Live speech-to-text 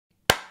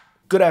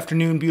Good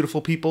afternoon, beautiful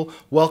people.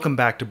 Welcome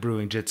back to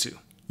Brewing Jitsu.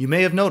 You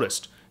may have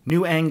noticed,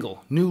 new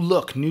angle, new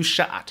look, new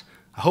shot.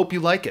 I hope you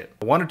like it.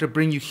 I wanted to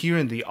bring you here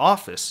in the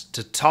office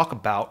to talk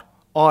about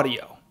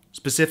audio,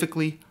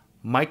 specifically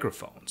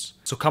microphones.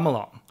 So come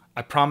along.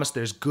 I promise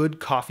there's good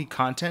coffee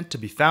content to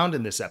be found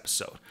in this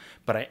episode,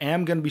 but I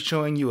am going to be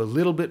showing you a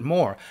little bit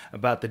more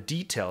about the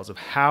details of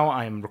how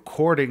I am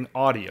recording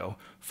audio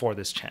for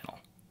this channel.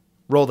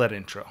 Roll that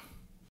intro.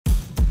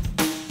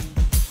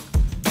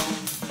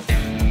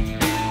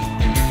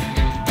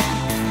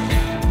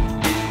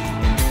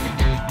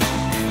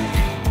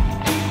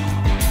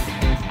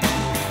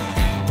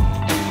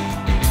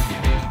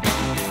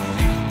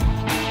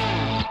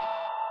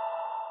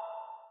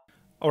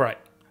 Alright,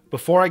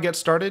 before I get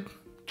started,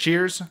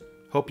 cheers,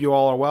 hope you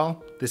all are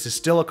well. This is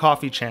still a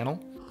coffee channel.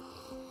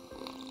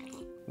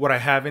 What I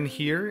have in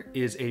here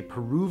is a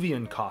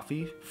Peruvian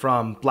coffee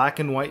from Black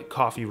and White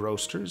Coffee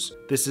Roasters.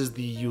 This is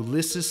the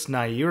Ulysses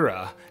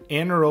Naira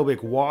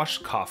anaerobic wash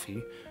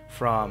coffee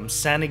from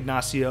San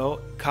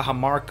Ignacio,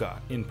 Cajamarca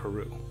in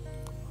Peru.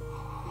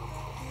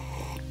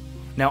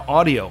 Now,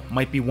 audio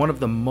might be one of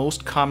the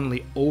most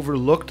commonly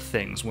overlooked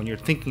things when you're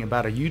thinking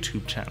about a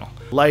YouTube channel.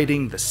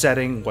 Lighting, the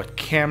setting, what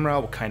camera,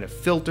 what kind of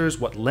filters,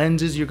 what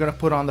lenses you're going to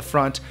put on the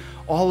front,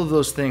 all of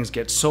those things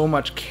get so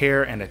much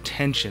care and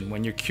attention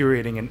when you're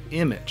curating an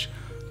image.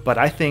 But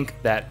I think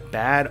that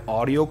bad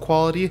audio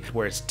quality,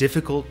 where it's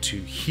difficult to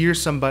hear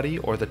somebody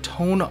or the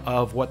tone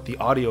of what the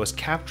audio is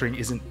capturing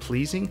isn't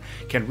pleasing,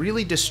 can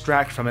really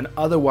distract from an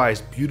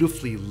otherwise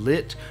beautifully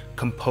lit,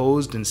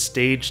 composed, and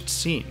staged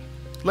scene.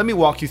 Let me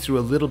walk you through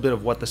a little bit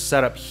of what the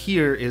setup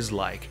here is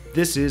like.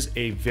 This is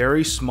a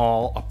very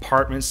small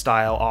apartment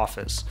style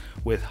office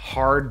with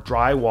hard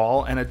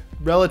drywall and a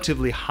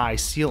relatively high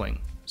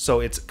ceiling. So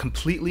it's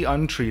completely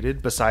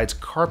untreated besides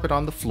carpet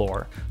on the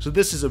floor. So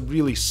this is a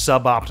really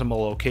suboptimal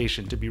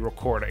location to be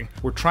recording.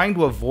 We're trying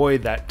to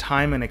avoid that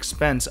time and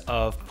expense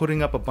of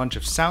putting up a bunch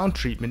of sound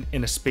treatment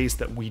in a space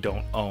that we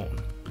don't own.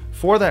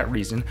 For that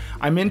reason,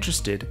 I'm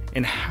interested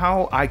in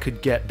how I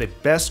could get the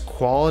best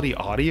quality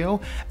audio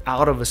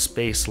out of a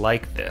space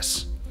like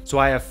this. So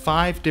I have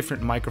 5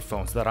 different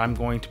microphones that I'm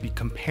going to be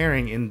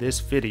comparing in this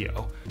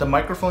video. The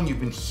microphone you've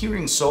been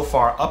hearing so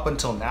far up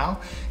until now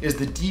is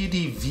the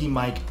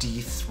UwMic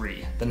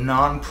D3, the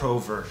non-pro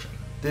version.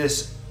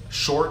 This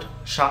short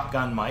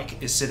shotgun mic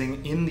is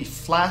sitting in the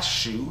flash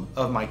shoe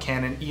of my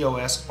Canon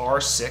EOS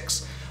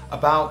R6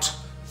 about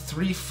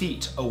 3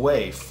 feet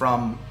away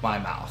from my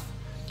mouth.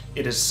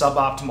 It is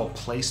suboptimal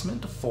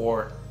placement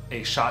for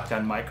a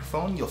shotgun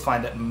microphone. You'll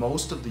find that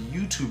most of the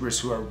YouTubers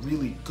who are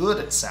really good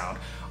at sound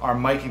are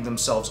miking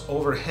themselves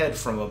overhead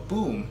from a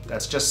boom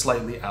that's just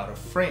slightly out of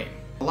frame.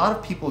 A lot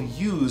of people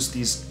use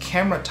these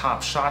camera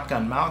top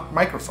shotgun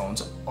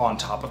microphones on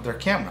top of their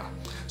camera.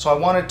 So I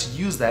wanted to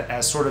use that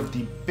as sort of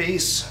the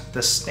base,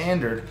 the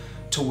standard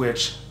to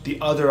which the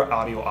other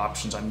audio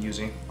options I'm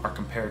using are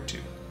compared to.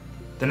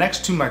 The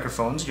next 2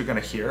 microphones you're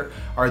going to hear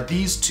are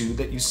these 2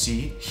 that you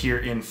see here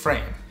in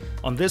frame.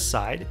 On this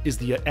side is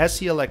the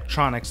SE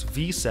Electronics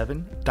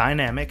V7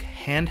 dynamic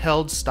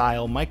handheld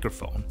style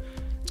microphone.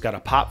 It's got a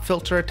pop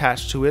filter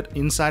attached to it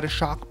inside a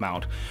shock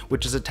mount,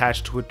 which is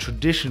attached to a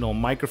traditional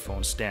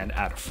microphone stand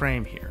out of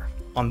frame here.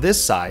 On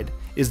this side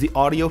is the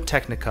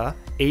Audio-Technica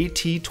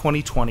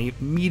AT2020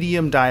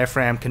 medium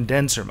diaphragm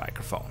condenser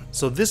microphone.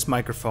 So this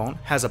microphone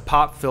has a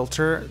pop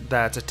filter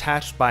that's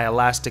attached by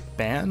elastic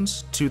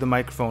bands to the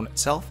microphone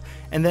itself,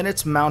 and then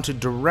it's mounted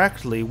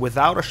directly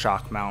without a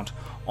shock mount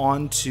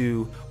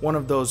onto one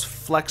of those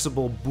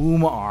flexible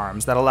boom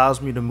arms that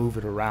allows me to move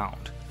it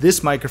around.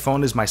 This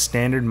microphone is my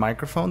standard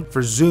microphone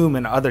for Zoom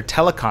and other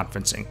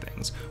teleconferencing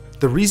things.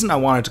 The reason I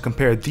wanted to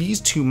compare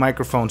these 2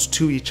 microphones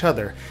to each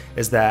other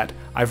is that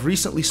I've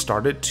recently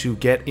started to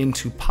get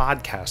into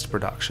podcast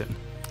production.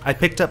 I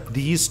picked up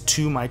these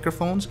 2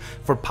 microphones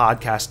for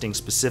podcasting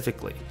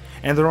specifically,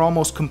 and they're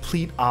almost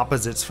complete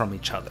opposites from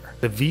each other.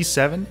 The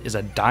V7 is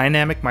a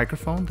dynamic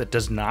microphone that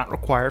does not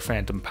require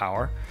phantom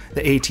power.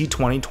 The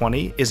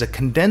AT2020 is a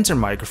condenser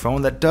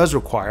microphone that does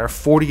require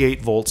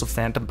 48 volts of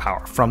phantom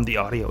power from the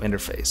audio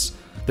interface.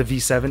 The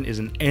V7 is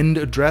an end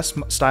address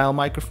style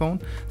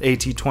microphone. The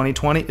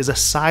AT2020 is a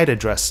side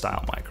address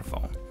style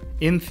microphone.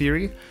 In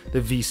theory, the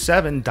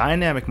V7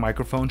 dynamic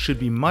microphone should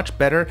be much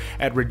better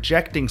at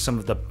rejecting some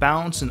of the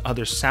bounce and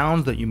other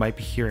sounds that you might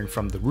be hearing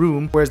from the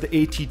room, whereas the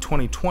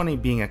AT2020,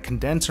 being a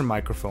condenser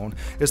microphone,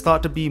 is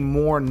thought to be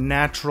more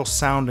natural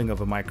sounding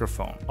of a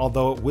microphone,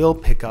 although it will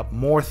pick up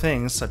more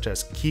things such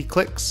as key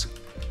clicks,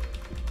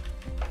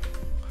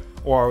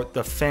 or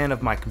the fan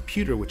of my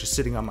computer, which is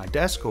sitting on my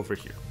desk over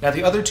here. Now,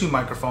 the other 2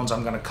 microphones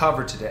I'm going to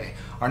cover today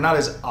are not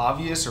as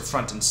obvious or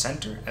front and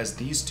center as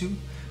these 2,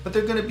 but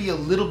they're going to be a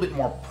little bit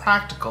more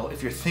practical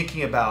if you're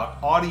thinking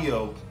about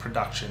audio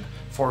production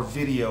for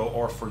video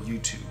or for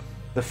YouTube.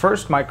 The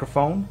first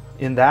microphone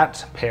in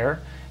that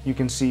pair you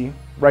can see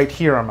right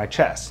here on my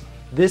chest.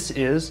 This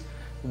is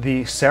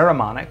the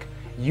Saramonic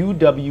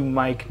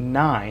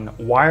UwMic9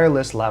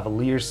 wireless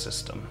lavalier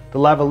system. The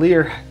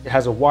lavalier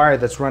has a wire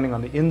that's running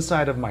on the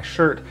inside of my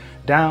shirt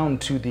down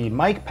to the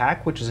mic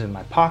pack, which is in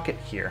my pocket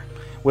here,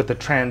 with the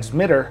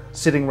transmitter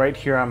sitting right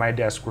here on my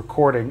desk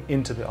recording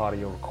into the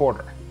audio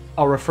recorder.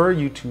 I'll refer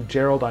you to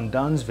Gerald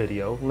Undun's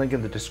video, link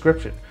in the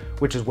description,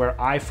 which is where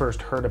I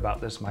first heard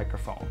about this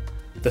microphone.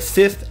 The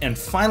fifth and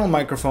final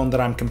microphone that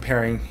I'm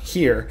comparing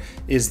here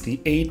is the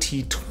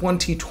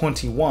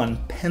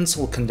AT2021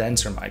 pencil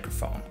condenser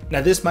microphone.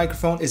 Now this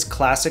microphone is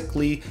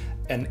classically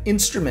an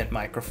instrument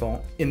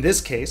microphone. In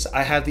this case,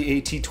 I have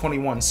the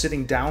AT21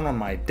 sitting down on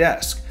my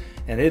desk,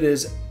 and it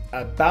is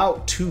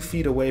about 2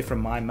 feet away from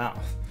my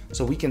mouth.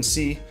 So we can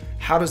see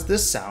how does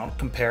this sound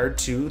compared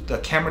to the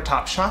camera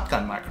top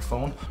shotgun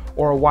microphone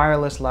or a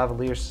wireless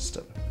lavalier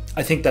system.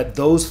 I think that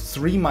those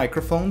 3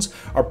 microphones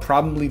are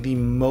probably the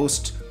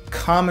most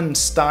common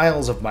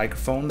styles of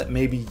microphone that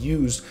may be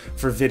used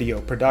for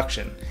video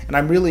production, and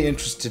I'm really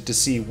interested to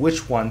see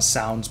which one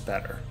sounds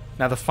better.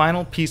 Now the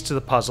final piece to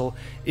the puzzle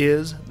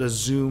is the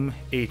Zoom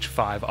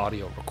H5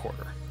 audio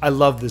recorder. I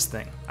love this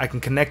thing. I can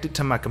connect it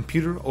to my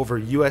computer over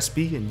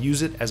USB and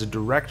use it as a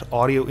direct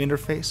audio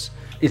interface.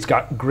 It's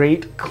got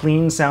great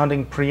clean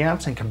sounding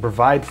preamps and can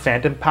provide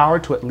phantom power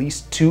to at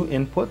least 2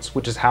 inputs,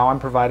 which is how I'm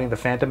providing the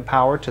phantom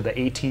power to the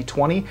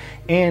AT20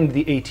 and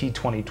the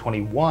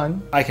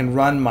AT2021. I can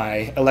run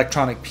my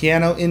electronic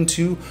piano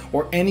into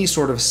or any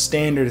sort of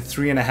standard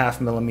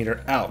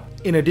 3.5mm out.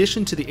 In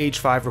addition to the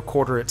H5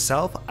 recorder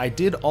itself, I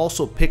did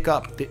also pick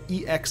up the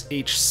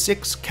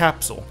EXH6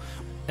 capsule.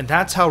 And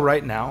that's how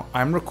right now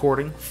I'm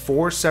recording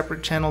 4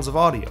 separate channels of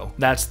audio.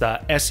 That's the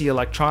SE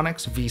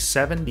Electronics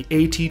V7, the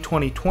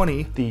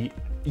AT2020, the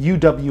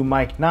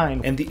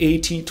UwMic9, and the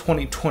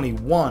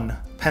AT2021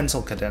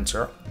 pencil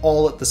condenser,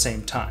 all at the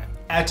same time.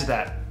 Add to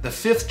that the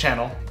 5th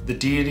channel, the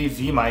Deity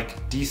VMic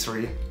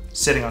D3,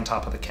 sitting on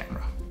top of the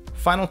camera.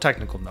 Final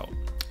technical note.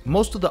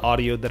 Most of the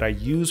audio that I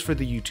use for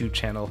the YouTube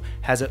channel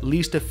has at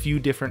least a few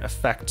different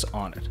effects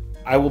on it.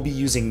 I will be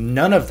using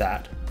none of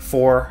that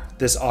for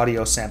this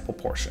audio sample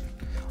portion.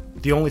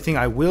 The only thing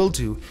I will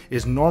do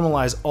is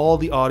normalize all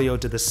the audio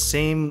to the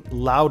same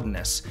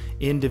loudness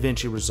in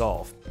DaVinci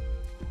Resolve.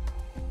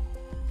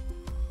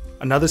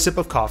 Another sip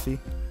of coffee,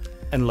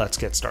 and let's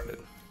get started.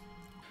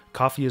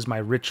 Coffee is my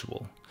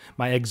ritual,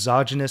 my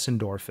exogenous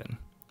endorphin,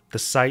 the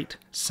sight,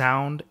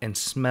 sound, and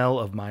smell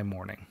of my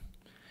morning.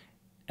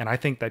 And I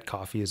think that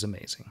coffee is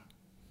amazing.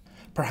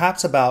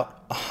 Perhaps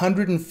about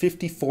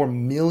 154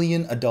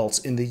 million adults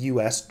in the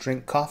US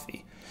drink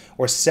coffee,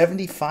 or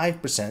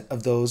 75%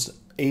 of those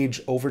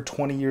age over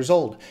 20 years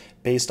old,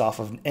 based off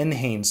of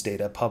NHANES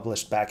data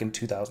published back in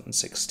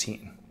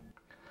 2016.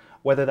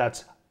 Whether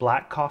that's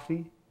black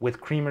coffee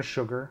with cream or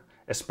sugar,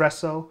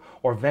 espresso,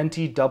 or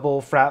venti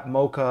double frap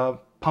mocha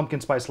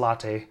pumpkin spice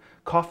latte,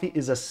 coffee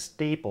is a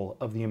staple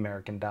of the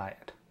American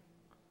diet.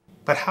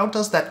 But how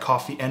does that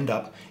coffee end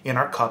up in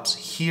our cups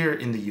here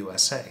in the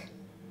USA?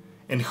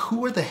 And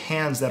who are the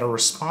hands that are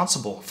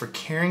responsible for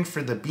caring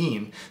for the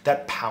bean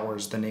that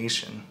powers the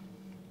nation?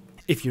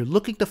 If you're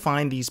looking to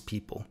find these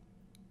people,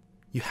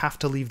 you have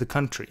to leave the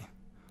country.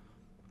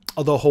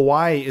 Although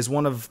Hawaii is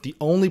one of the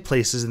only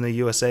places in the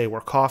USA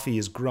where coffee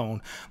is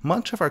grown,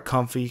 much of our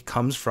coffee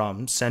comes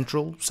from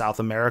Central, South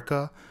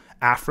America,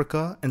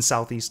 Africa, and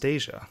Southeast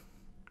Asia.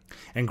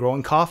 And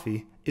growing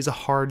coffee is a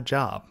hard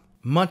job.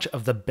 Much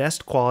of the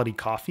best quality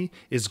coffee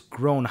is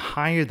grown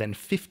higher than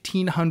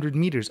 1,500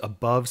 meters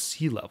above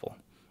sea level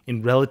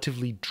in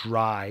relatively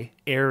dry,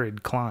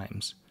 arid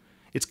climes.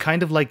 It's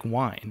kind of like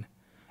wine.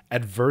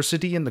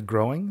 Adversity in the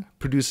growing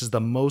produces the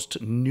most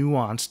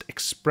nuanced,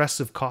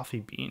 expressive coffee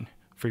bean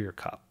for your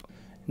cup.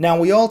 Now,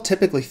 we all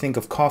typically think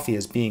of coffee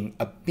as being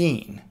a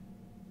bean,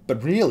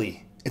 but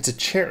really, it's a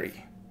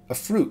cherry, a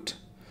fruit.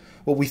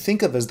 What we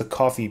think of as the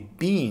coffee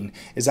bean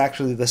is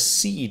actually the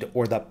seed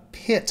or the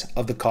pit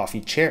of the coffee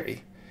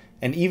cherry.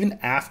 And even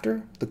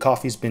after the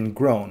coffee's been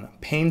grown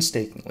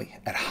painstakingly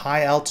at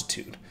high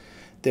altitude,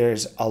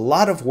 there's a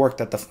lot of work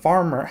that the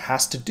farmer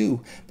has to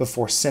do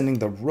before sending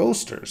the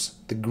roasters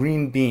the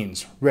green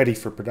beans ready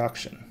for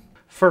production.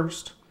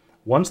 First,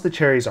 once the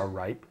cherries are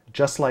ripe,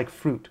 just like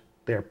fruit,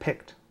 they are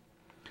picked.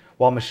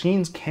 While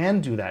machines can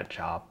do that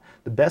job,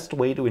 the best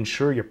way to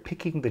ensure you're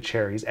picking the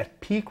cherries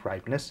at peak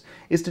ripeness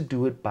is to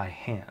do it by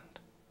hand.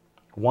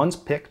 Once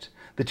picked,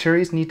 the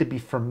cherries need to be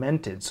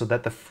fermented so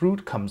that the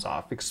fruit comes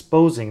off,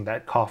 exposing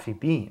that coffee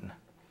bean.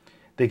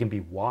 They can be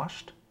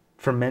washed,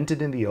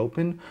 fermented in the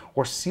open,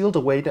 or sealed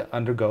away to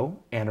undergo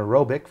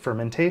anaerobic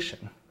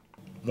fermentation.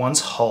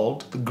 Once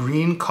hulled, the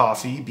green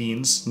coffee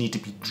beans need to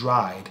be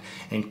dried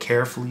and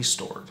carefully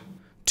stored.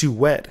 Too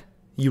wet,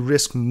 you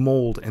risk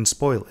mold and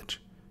spoilage.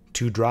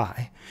 Too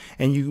dry,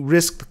 and you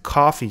risk the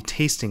coffee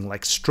tasting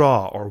like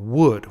straw or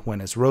wood when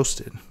it's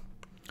roasted.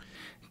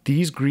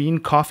 These green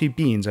coffee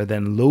beans are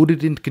then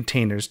loaded into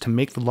containers to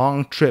make the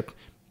long trip,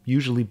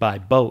 usually by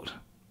boat,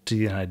 to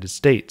the United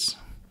States.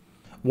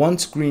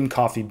 Once green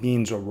coffee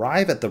beans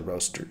arrive at the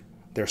roaster,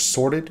 they're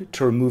sorted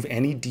to remove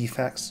any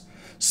defects,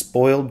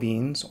 spoiled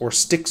beans, or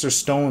sticks or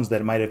stones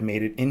that might have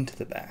made it into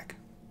the bag.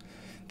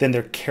 Then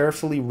they're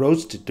carefully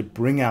roasted to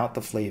bring out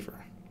the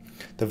flavor.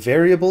 The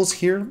variables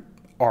here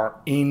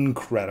are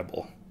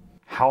incredible.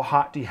 How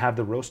hot do you have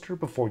the roaster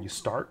before you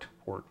start,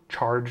 or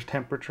charge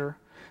temperature?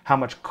 How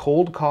much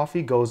cold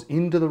coffee goes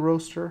into the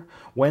roaster?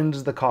 When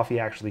does the coffee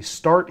actually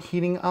start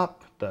heating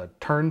up, the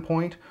turn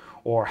point?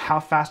 Or how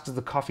fast does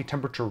the coffee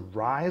temperature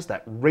rise,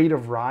 that rate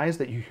of rise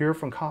that you hear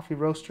from coffee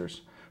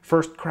roasters?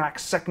 First crack,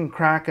 second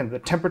crack, and the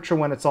temperature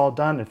when it's all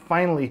done, and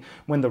finally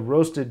when the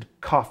roasted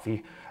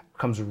coffee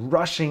comes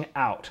rushing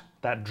out,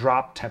 that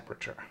drop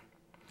temperature.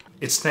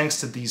 It's thanks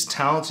to these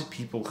talented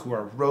people who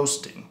are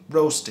roasting,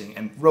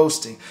 and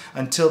roasting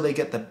until they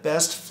get the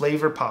best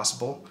flavor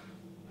possible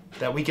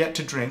that we get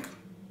to drink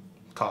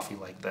coffee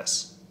like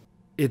this.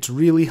 It's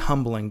really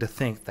humbling to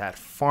think that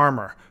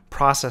farmer,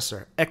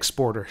 processor,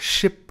 exporter,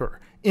 shipper,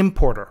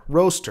 importer,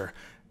 roaster,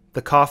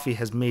 the coffee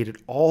has made it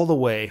all the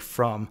way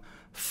from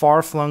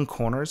far-flung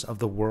corners of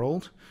the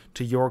world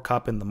to your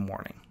cup in the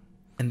morning.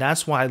 And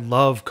that's why I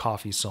love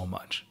coffee so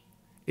much.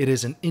 It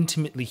is an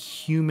intimately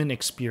human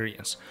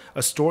experience,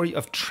 a story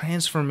of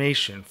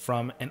transformation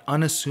from an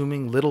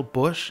unassuming little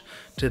bush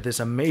to this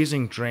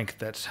amazing drink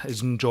that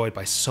is enjoyed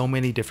by so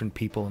many different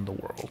people in the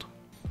world.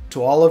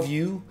 To all of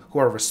you who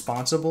are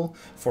responsible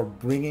for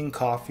bringing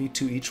coffee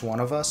to each one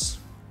of us,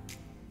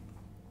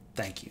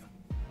 thank you.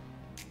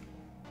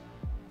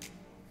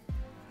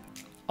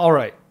 All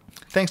right,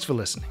 thanks for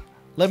listening.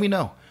 Let me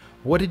know,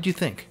 what did you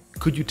think?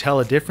 Could you tell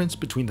a difference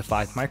between the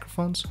 5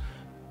 microphones?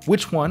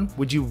 Which one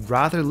would you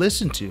rather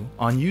listen to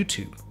on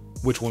YouTube?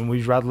 Which one would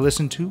you rather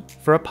listen to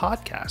for a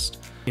podcast?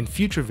 In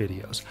future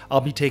videos,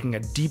 I'll be taking a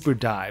deeper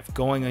dive,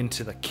 going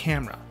into the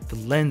camera, the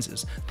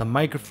lenses, the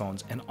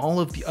microphones, and all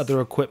of the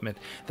other equipment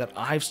that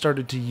I've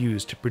started to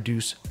use to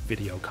produce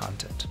video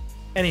content.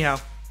 Anyhow,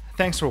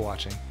 thanks for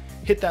watching.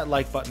 Hit that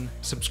like button,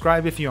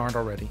 subscribe if you aren't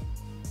already,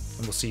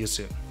 and we'll see you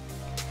soon.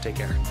 Take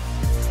care.